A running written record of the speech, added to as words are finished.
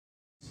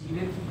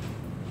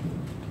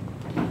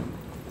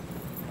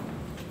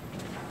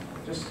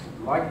just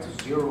like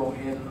to zero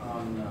in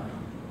on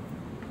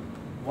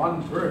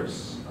one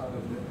verse out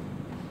of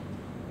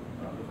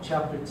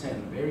chapter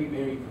 10. Very,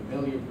 very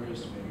familiar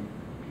verse. Many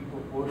people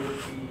quote it,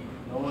 we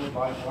know it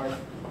by heart.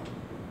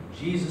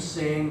 Jesus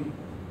saying,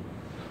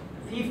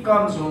 "The thief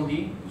comes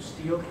only to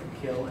steal, to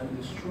kill, and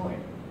destroy.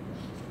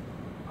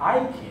 I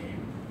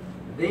came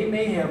that they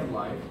may have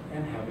life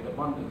and have it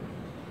abundantly."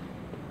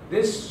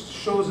 This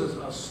shows us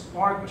a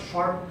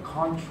sharp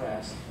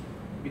contrast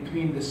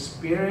between the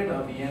spirit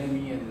of the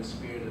enemy and the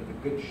spirit of the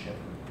good shepherd.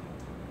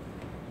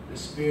 The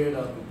spirit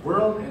of the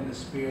world and the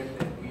spirit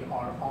that we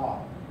are of.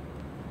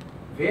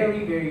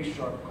 Very, very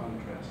sharp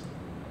contrast.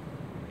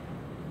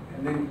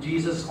 And then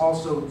Jesus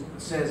also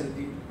says at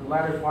the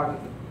latter part of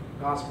the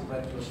gospel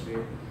that was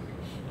there,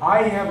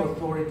 "I have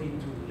authority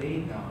to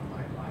lay down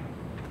my life."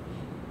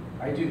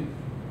 I do.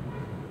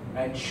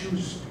 I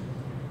choose to.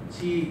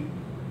 See,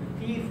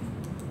 the thief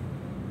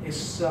is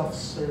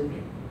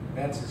self-serving.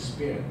 That's his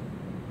spirit.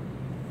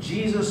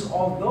 Jesus,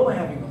 although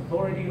having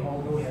authority,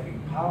 although having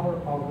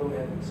power, although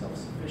having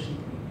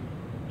self-sufficiency,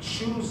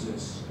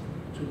 chooses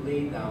to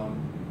lay down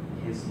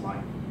his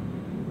life.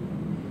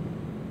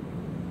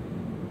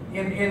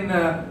 In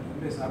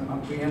this,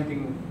 I'm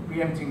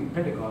preempting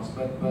Pentecost,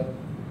 but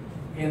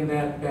in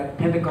that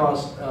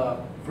Pentecost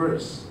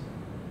verse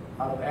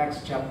out of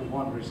Acts chapter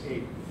 1, verse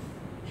 8,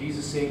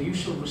 Jesus saying, "You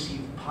shall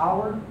receive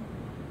power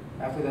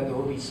after that the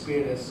Holy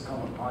Spirit has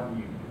come upon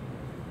you."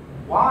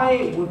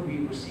 Why would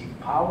we receive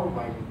power?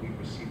 Why would we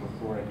receive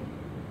authority?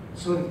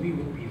 So that we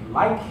would be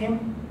like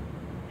Him,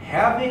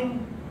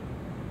 having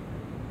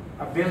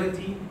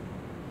ability,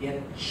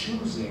 yet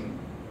choosing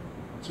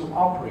to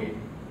operate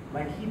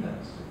like He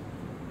does.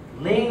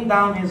 Laying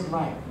down His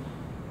life.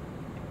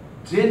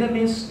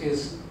 Dynamis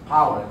is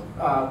power.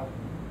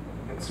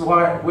 It's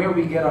where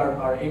we get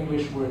our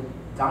English word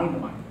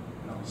dynamite.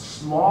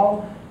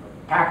 Small,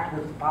 packed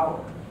with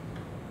power.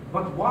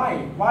 But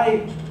why?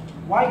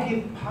 Why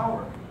give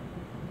power?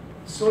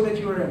 So that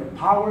you are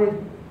empowered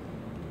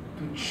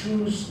to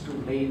choose to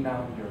lay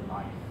down your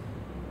life.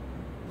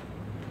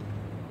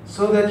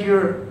 So that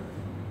you're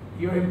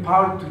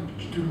empowered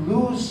to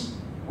lose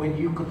when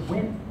you could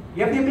win.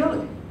 You have the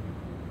ability.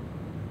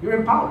 You're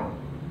empowered.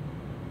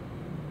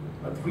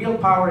 But real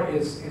power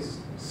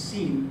is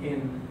seen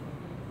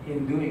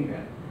in doing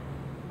that.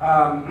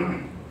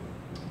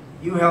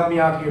 You help me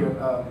out here,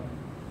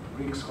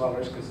 Greek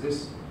scholars, because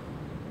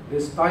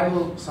this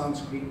title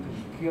sounds Greek to me.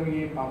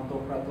 Kyrie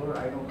Pantokrator.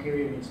 I know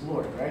Kyrie means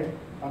Lord, right?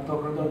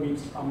 Pantokrator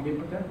means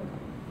omnipotent,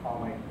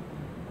 almighty.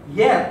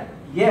 Yet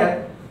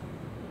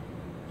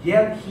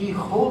He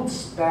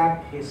holds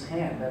back His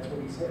hand. That's what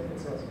He said. It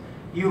says,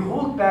 "You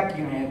hold back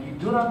your hand. You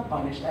do not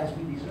punish as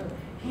we deserve."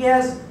 He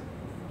has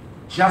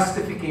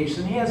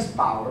justification. He has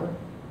power.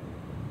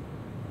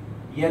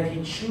 Yet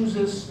He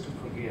chooses to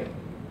forgive.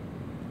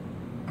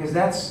 Because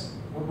that's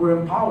what we're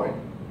empowered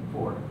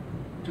for.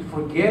 To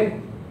forgive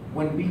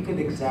when we could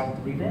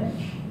exact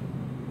revenge.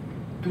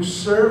 To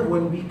serve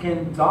when we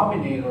can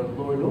dominate or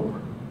lord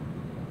over.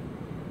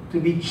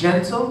 To be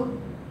gentle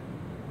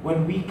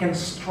when we can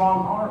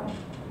strong arm.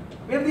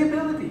 We have the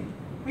ability.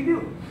 We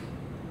do.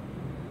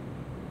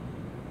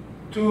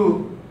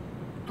 To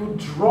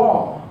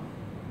draw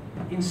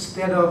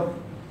instead of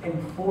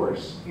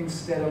enforce,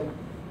 instead of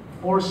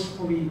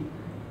forcefully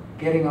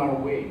getting our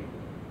way.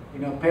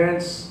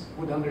 Parents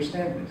would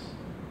understand this.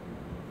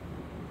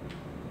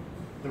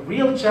 The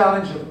real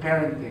challenge of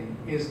parenting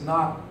is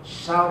not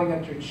shouting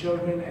at your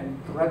children and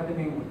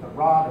threatening with a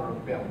rod or a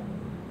belt.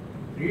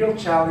 The real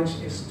challenge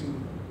is to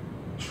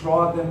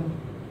draw them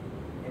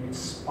and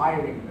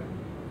inspiring them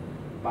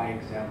by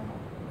example.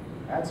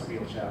 That's a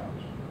real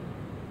challenge.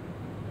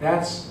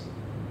 That's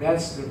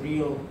the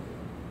real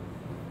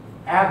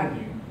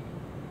avenue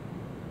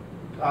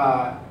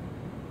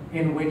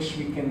in which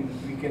we can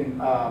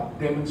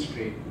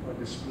demonstrate or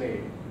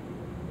display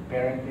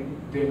parenting,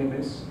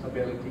 dynamis,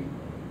 ability.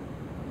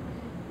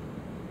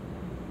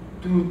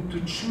 To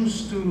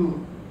choose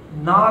to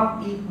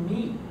not eat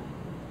meat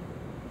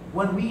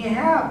when we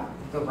have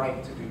the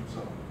right to do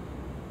so.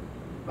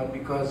 But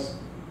because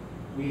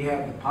we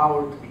have the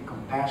power to be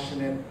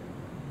compassionate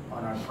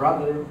on our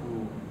brother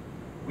who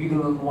we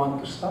do not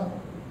want to stumble.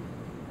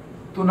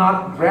 To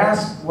not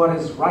grasp what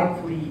is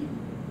rightfully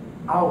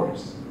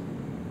ours,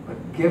 but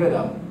give it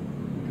up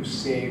to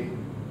save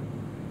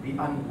the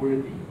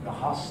unworthy, the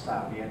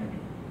hostile, the enemy.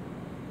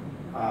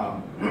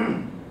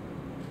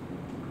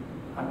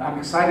 I'm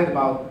excited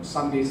about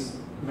Sunday's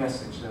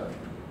message.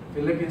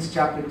 Philippians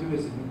chapter 2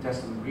 is the New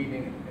Testament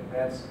reading, and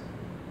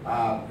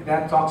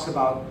that talks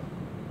about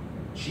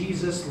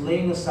Jesus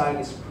laying aside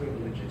His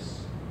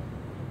privileges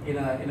in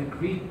a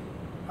Greek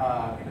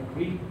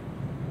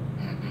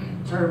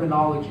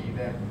terminology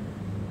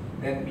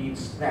that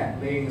means that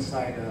laying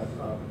aside of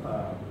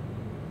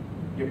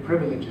your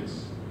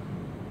privileges,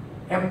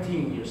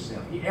 emptying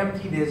yourself. He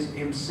emptied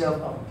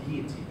Himself of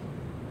deity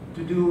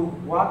to do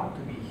what?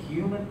 To be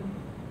human.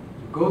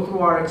 Go through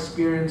our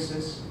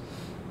experiences,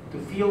 to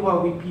feel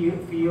what we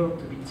feel,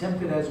 to be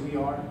tempted as we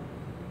are,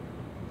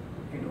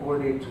 in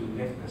order to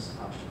lift us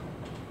up.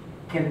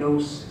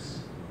 kenosis.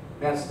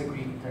 That's the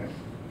Greek term.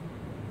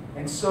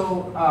 And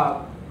so,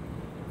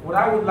 what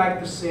I would like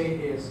to say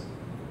is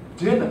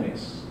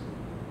dunamis,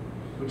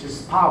 which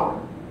is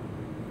power,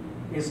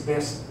 is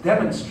best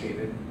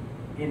demonstrated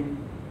in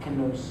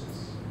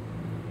kenosis.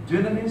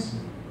 Dunamis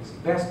is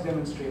best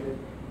demonstrated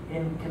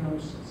in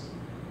kenosis.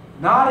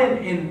 Not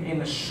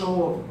in a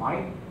show of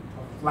might,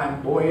 of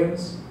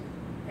flamboyance,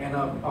 and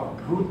of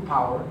brute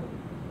power,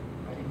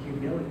 but in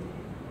humility,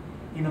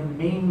 in a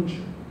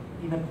manger,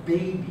 in a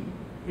baby,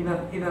 in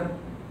a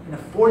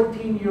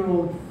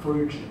 14-year-old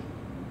virgin.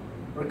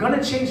 We're going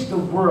to change the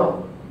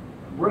world.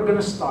 We're going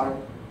to start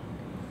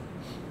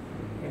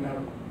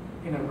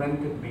in a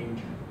rented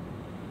manger.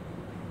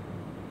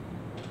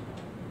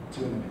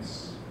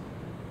 Dunamis,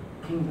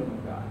 kingdom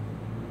of God.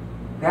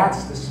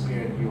 That's the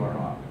spirit you are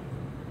of.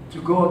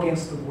 To go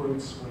against the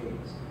world's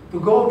ways. To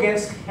go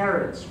against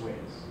Herod's ways.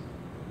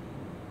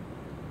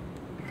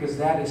 Because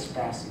that is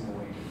passing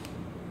away.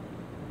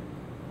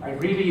 I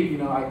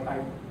really,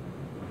 I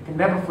can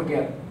never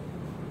forget.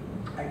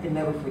 I can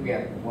never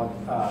forget what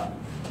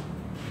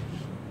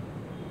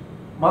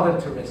Mother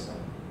Teresa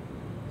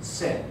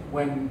said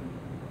when,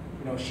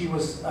 she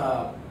was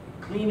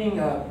cleaning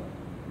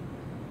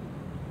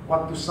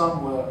what to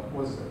some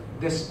was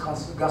this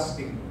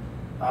disgusting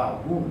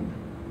wound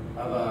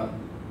of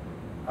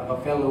a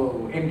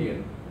fellow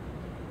Indian.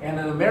 And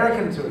an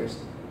American tourist,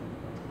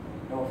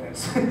 no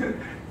offense,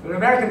 but an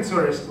American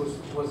tourist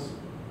was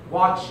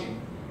watching,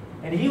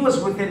 and he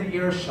was within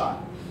earshot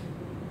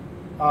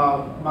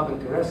of Mother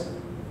Teresa.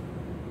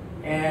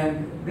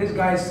 And this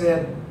guy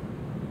said,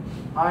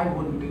 I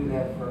wouldn't do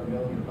that for $1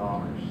 million.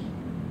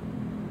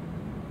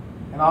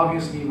 And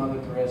obviously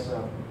Mother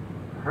Teresa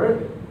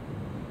heard it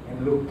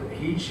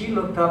and she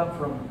looked up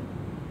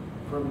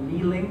from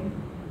kneeling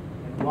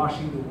and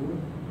washing the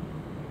wound,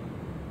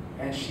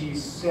 and she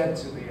said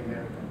to the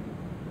American,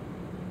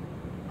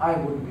 I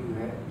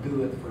wouldn't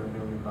do it for $1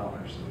 million.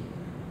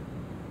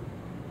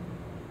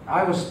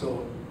 I was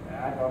told,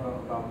 I don't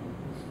know about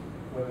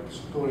whether the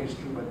story is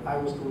true, but I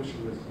was told she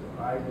was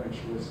either, and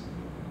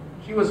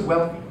she was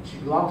wealthy. She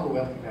belonged to a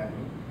wealthy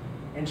family,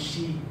 and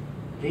she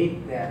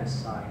laid that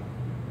aside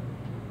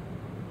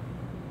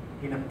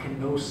in a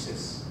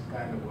kenosis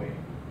kind of way.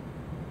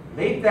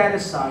 Laid that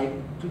aside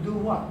to do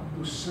what?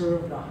 To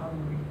serve the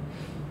hungry.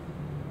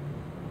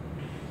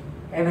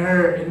 And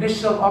her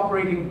initial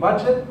operating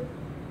budget,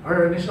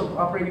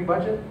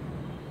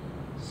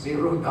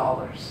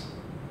 $0.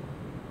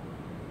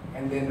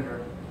 And then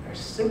her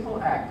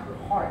simple act, her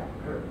heart,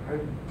 her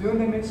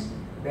dunamis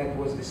that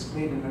was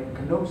displayed in her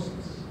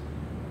kenosis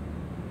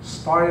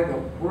started a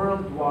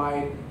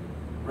worldwide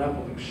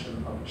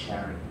revolution of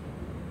charity.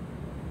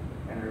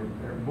 And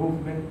her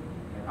movement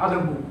and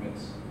other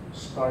movements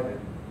started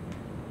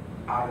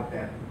out of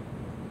that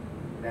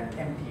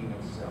emptying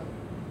of self.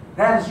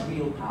 That is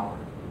real power.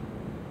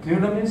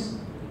 Dunamis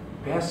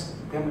best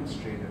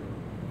demonstrated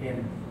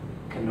in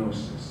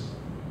kenosis.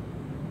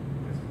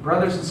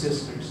 Brothers and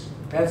sisters,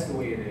 that's the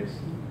way it is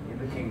in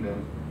the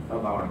kingdom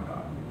of our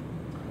God.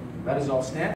 Let us all stand.